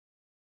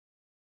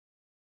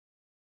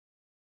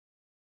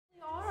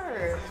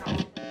Sure.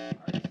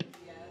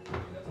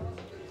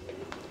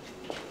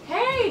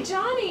 Hey,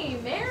 Johnny,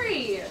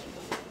 Mary!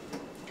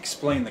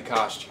 Explain the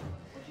costume.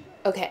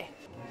 Okay.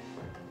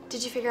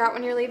 Did you figure out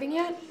when you're leaving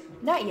yet?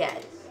 Not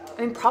yet.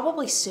 I mean,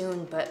 probably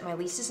soon, but my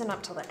lease isn't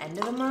up till the end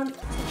of the month.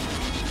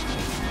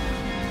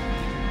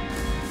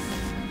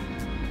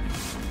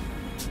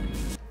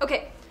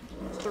 Okay,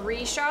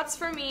 3 shots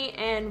for me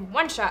and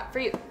 1 shot for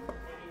you.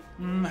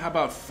 How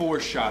about 4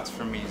 shots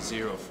for me,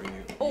 0 for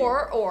you?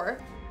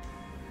 Or.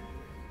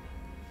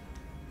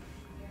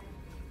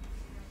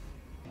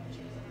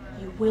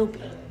 You will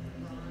be.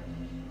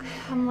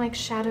 Come like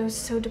shadows,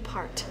 so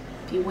depart.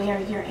 Beware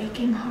your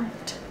aching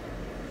heart.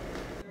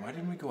 Why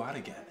didn't we go out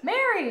again?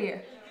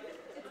 Mary!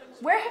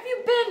 Where have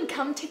you been?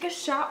 Come take a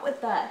shot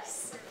with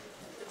us.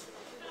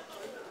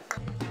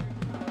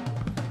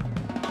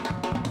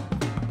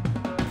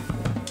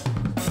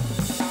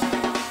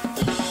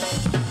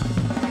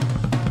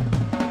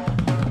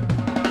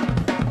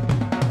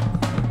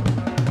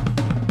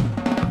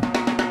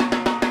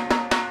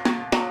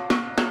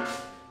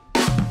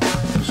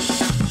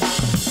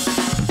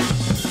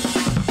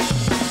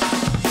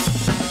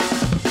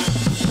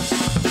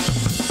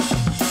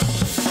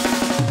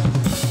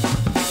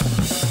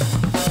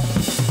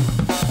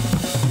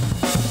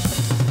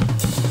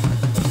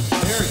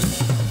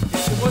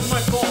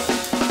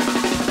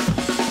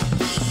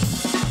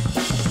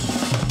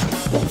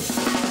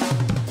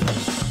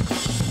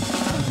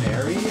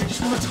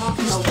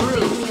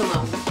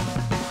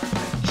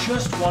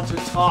 Just want to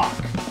talk.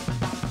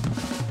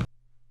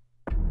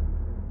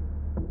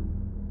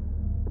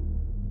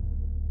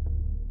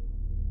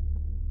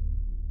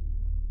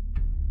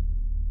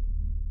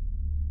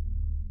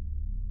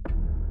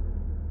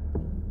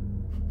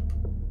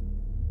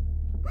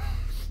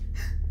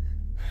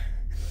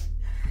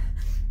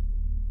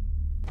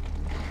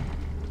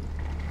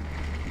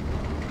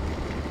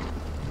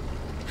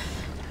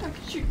 How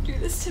could you do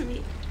this to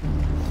me?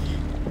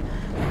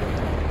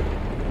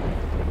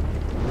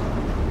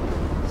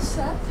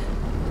 Seth?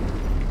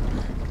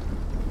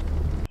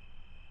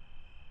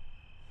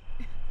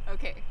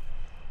 Okay,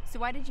 so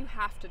why did you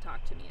have to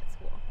talk to me at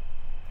school?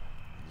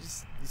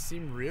 You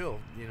seem real,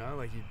 you know,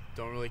 like you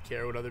don't really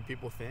care what other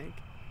people think.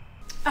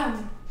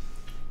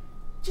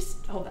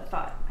 Just hold that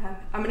thought.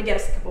 I'm gonna get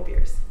us a couple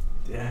beers.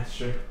 Yeah,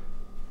 sure.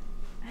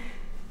 I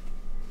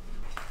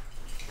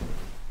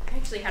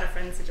actually had a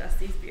friend suggest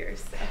these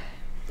beers, so.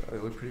 They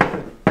look pretty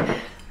good.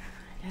 I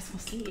guess we'll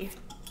see.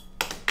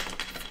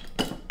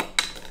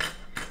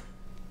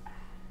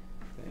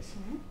 Thanks.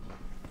 Mm-hmm.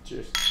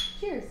 Cheers.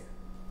 Cheers.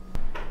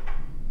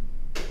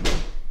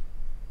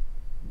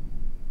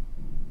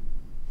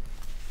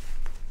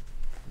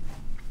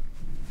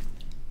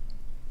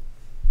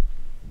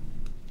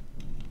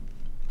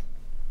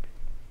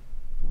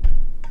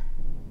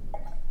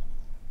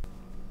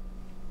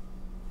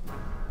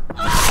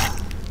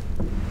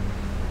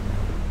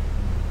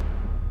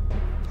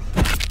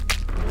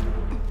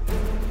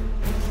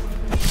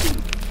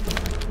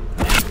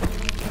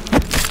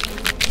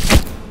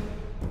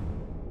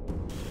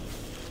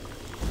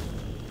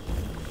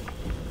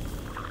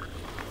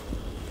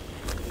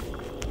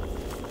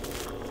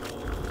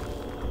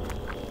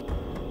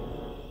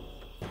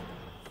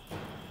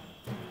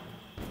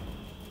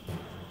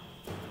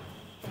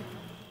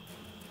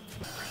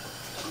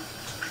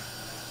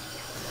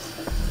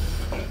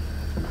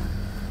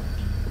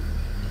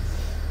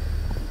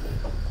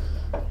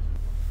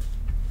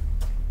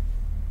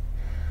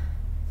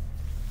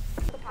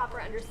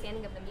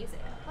 Understanding of the music.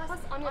 Plus,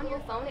 on your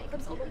phone, it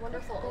clips all the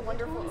wonderful, and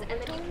then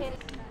you can. I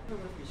don't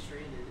know if you're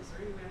stranded. Is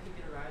there any way I can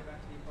get a ride back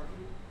to the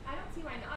apartment? I don't see why not.